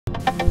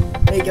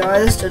Hey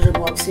guys,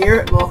 JarJarBlocks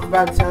here, and welcome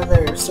back to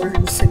another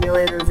Sergeon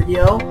Simulator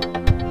video.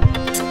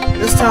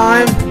 This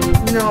time,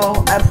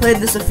 I played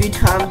this a few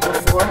times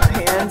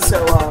beforehand,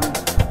 so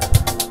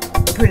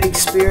I'm pretty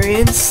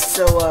experienced,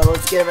 so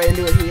let's get right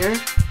into it here.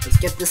 Let's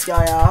get this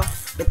guy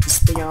off, get this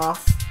thing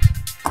off.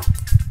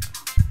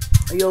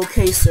 Are you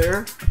okay,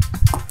 sir?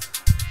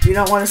 If you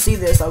don't want to see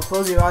this, I'll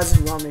close your eyes if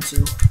you want me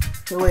to.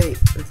 So wait,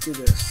 let's do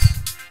this.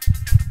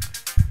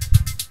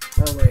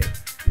 Oh wait.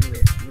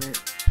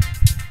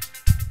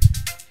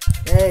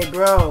 Hey,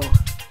 bro.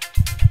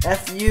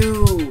 F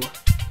you.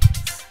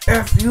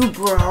 F you,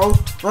 bro.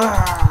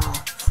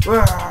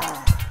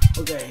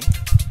 Okay.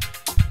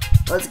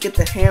 Let's get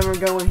the hammer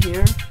going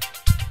here.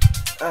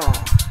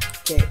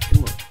 Okay,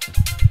 come on.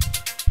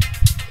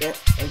 Yep,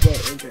 okay,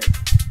 we're good.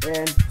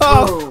 And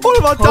what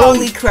have I done?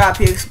 Holy crap,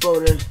 he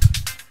exploded.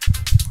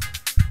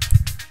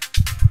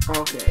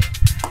 Okay.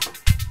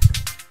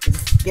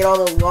 Let's get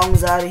all the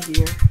lungs out of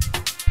here.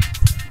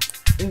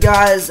 And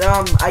guys,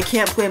 I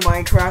can't play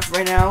Minecraft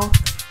right now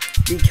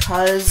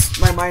because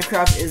my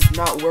Minecraft is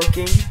not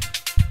working,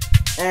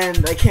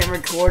 and I can't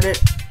record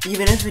it,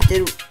 even if it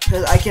did,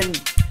 because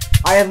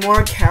I have more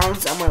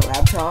accounts on my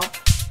laptop,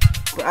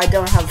 but I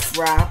don't have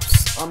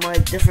fraps on my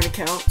different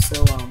account,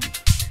 so,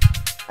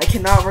 I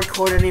cannot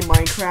record any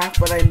Minecraft,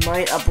 but I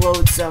might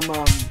upload some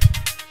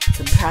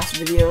past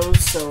videos,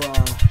 so,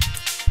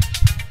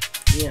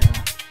 yeah.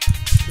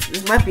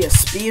 This might be a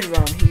speed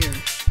run here.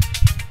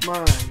 Come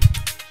on.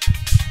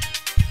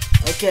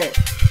 Okay,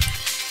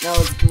 now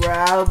let's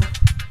grab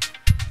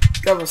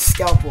a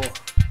scalpel,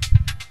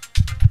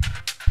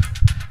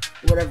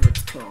 whatever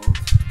it's called.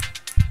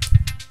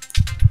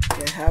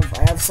 Okay,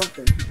 I have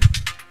something here.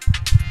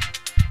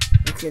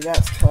 Okay,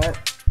 that's cut.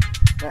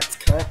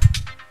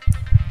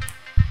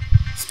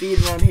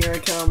 Speed run, here I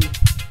come.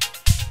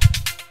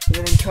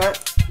 Everything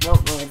cut?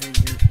 Nope, not everything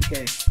here.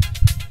 Okay.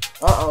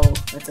 Uh-oh,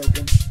 that's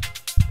open.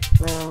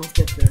 Well, let's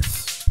get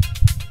this.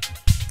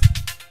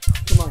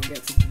 Come on,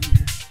 get something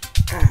here.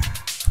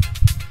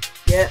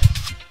 Get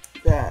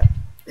that.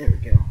 There we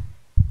go.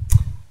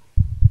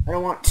 I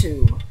don't want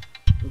two.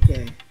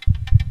 Okay.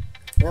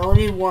 I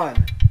only need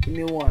one. Give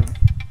me one.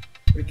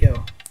 Where'd it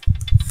go?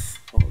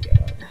 Oh my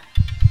god.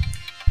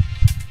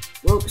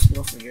 Whoops,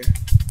 middle finger.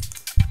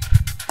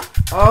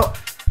 Oh.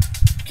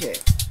 Okay.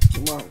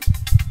 Come on.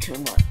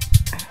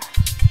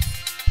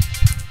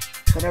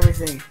 Cut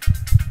everything.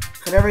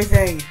 Cut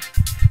everything.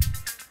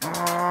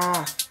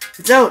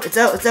 It's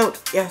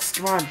out. Yes,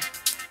 come on.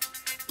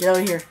 Get out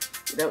of here.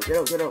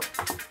 Get out.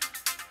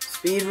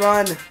 Speed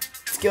run.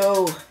 Let's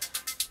go.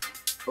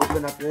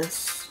 Open up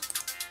this.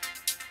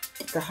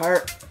 Get the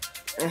heart.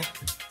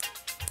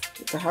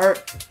 Get the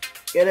heart.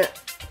 Get it.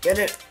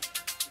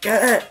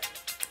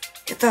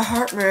 Get the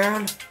heart,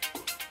 man.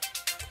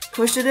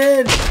 Push it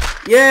in.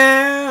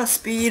 Yeah,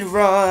 speed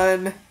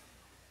run.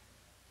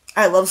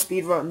 I love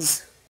speed runs.